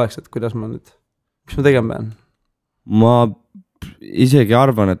 esimest samm oleks, et kuidas ma nüüd, mis ma tegema pean? Ma isegi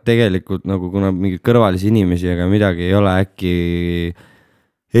arvan, et tegelikult nagu kuna mingid kõrvalisi inimesi ega midagi ei ole, äkki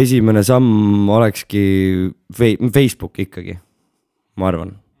esimene samm olekski Facebook ikkagi, ma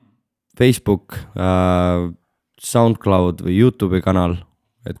arvan. Facebook, SoundCloud või YouTube'i kanal,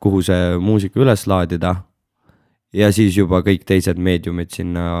 et kuhu see muusika üles laadida ja siis juba kõik teised meediumid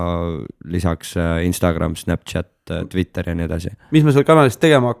sinna lisaks Instagram, Snapchat, Twitter ja nii edasi. Mis ma seal kanalist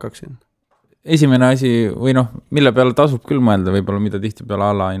tegema hakkaksin? Esimene asi või mille peale tasub küll mõelda, võib-olla mida tihti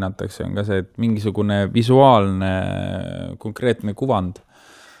peale alla hinnatakse, on ka see, et mingisugune visuaalne konkreetne kuvand,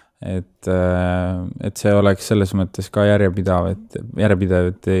 et see oleks selles mõttes ka järjepidev,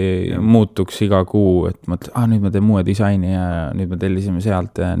 et ei muutuks iga kuu, et mõtled, nüüd ma teen muue disaini ja nüüd me tellisime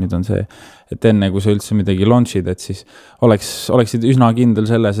sealt ja nüüd on see, et enne kui sa üldse midagi launchid, et siis oleksid üsna kindel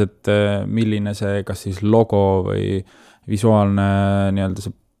selles, et milline see kas siis logo või visuaalne nii-öelda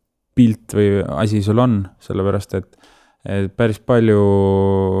see pilt või asi sul on, sellepärast et päris palju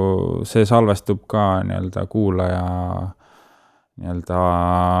see salvestub ka nii-öelda kuulaja nii-öelda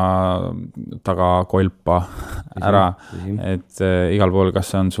tagakolpa ära, et igal pool, kas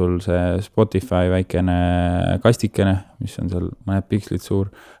on sul see Spotify väikene kastikene, mis on seal mõned pikslid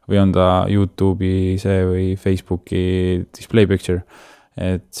suur, või on ta YouTube'i see või Facebooki display picture,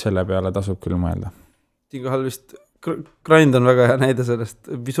 et selle peale tasub küll mõelda. Siinkohal vist Grind on väga hea näide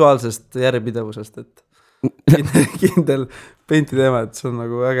sellest visuaalsest järjepidevusest, et kindel peinti teema, et see on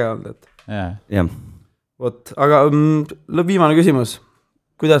nagu äge olnud, jah. Vot, aga viimane küsimus.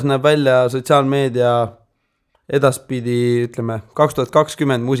 Kuidas näeb välja sotsiaalmeedia edaspidi, ütleme,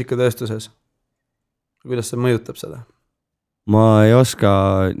 2020 muusikatööstuses? Kuidas see mõjutab seda? Ma ei oska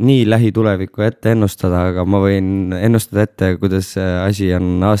nii lähitulevikku ette ennustada, aga ma võin ennustada ette, kuidas see asi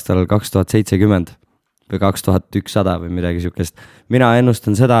on aastal 2070 või 2100 või midagi siukest. Mina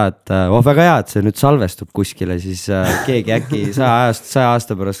ennustan seda, et väga hea, et see nüüd salvestub kuskile, siis keegi äkki 100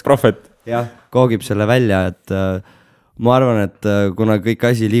 aasta pärast Profet. Jah, koogib selle välja, et ma arvan, et kuna kõik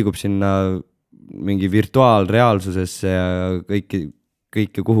asi liigub sinna mingi virtuaalreaalsusesse ja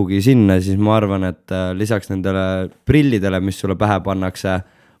kõike kuhugi sinna, siis ma arvan, et lisaks nendele prillidele, mis sulle pähe pannakse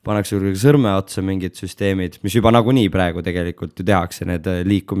sõrme otsa mingid süsteemid, mis juba nagunii praegu tegelikult ju tehakse, need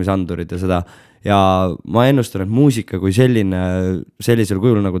liikumisandurid ja seda. Ja ma ennustan, et muusika kui sellisel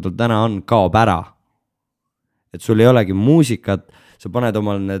kujul, nagu tal täna on, kaob ära. Et sul ei olegi muusikat, sa paned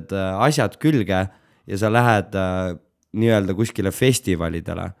omal need asjad külge ja sa lähed nii-öelda kuskile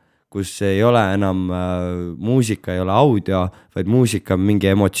festivalidele, kus ei ole enam muusika, ei ole audio, vaid muusika on mingi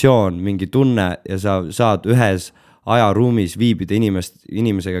emotsioon, mingi tunne ja sa saad ühes ajaruumis viibida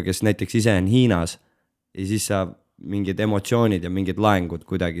inimesega, kes näiteks ise on Hiinas ja siis sa mingid emotsioonid ja mingid laengud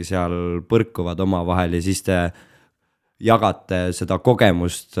kuidagi seal põrkuvad oma vahel ja siis te jagate seda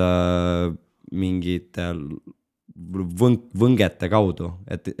kogemust mingite võngete kaudu,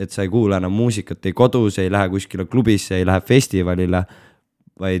 et sa ei kuula enam muusikat ei kodus, ei lähe kuskile klubisse, ei lähe festivalile,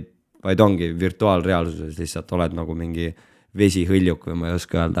 vaid ongi virtuaalreaalsuses lihtsalt oled nagu mingi vesihõljuk või ma ei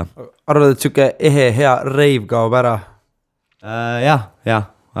oska öelda. Arvad, et siuke ehe hea rave kaob ära? Jah,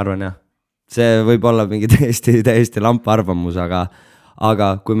 arvan jah. See võib olla mingi täiesti lampa arvamus, aga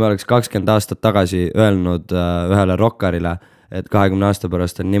kui me oleks 20 aastat tagasi öelnud ühele rockarile, et 20 aasta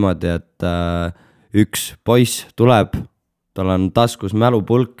pärast on niimoodi, et üks poiss tuleb, tal on taskus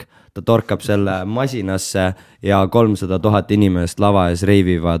mälupulk, ta torkab selle masinasse ja 300 000 inimest lava ees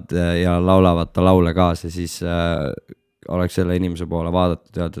reivivad ja laulavad ta laule kaasa, siis oleks selle inimese poole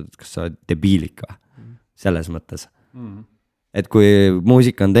vaadatud ja öeldud, et kas sa oled debiilik või? Selles mõttes. Et kui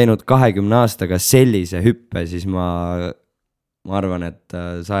muusika on teinud 20 aastaga sellise hüppe, siis ma arvan, et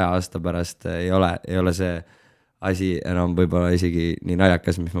 100 aasta pärast ei ole see asi enam võib-olla isegi nii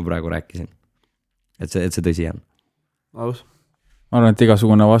naljakas, mis ma praegu rääkisin. Et see tõsi on. Aus. Ma arvan, et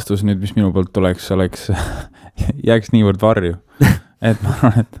igasugune vastus nüüd, mis minu poolt oleks jääks niivõrd varju. Et ma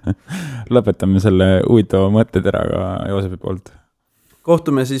arvan, et lõpetame selle huvitava mõtteteraga Joosepi poolt.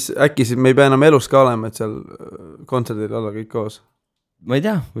 Kohtume siis, äkki siis me ei pea enam elus ka olema, et seal kontserdil olla kõik koos. Ma ei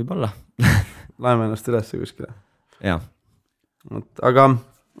tea, võib-olla. Laeme ennast üles kuskile. Jah. Aga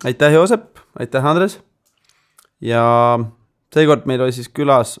aitäh Joosep, aitäh Andres ja seekord meil oli siis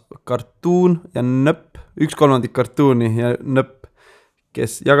külas Kartuun ja Nöpp, 1/3 Kartuuni ja Nöpp,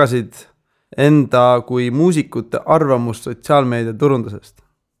 kes jagasid enda kui muusikute arvamust sotsiaalmeedia turundusest.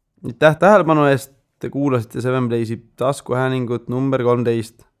 Aitäh tähelepanu eest, te kuulasite Seven Blaze'i taskuhäälingut number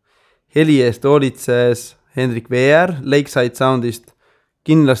 13. Heli eest hoolitses Hendrik VR Lakeside Soundist.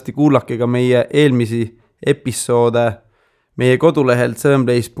 Kindlasti kuulake ka meie eelmisi episoode meie kodulehelt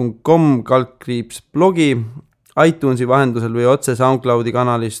sevenblaze.com/blogi, iTunesi vahendusel või otse SoundCloudi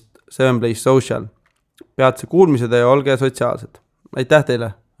kanalist Seven Blaze Social. Peatse kuulmised ja olge sotsiaalsed. Aitäh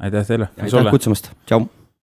teile! Aitäh teile! Aitäh kutsumast! Tšau!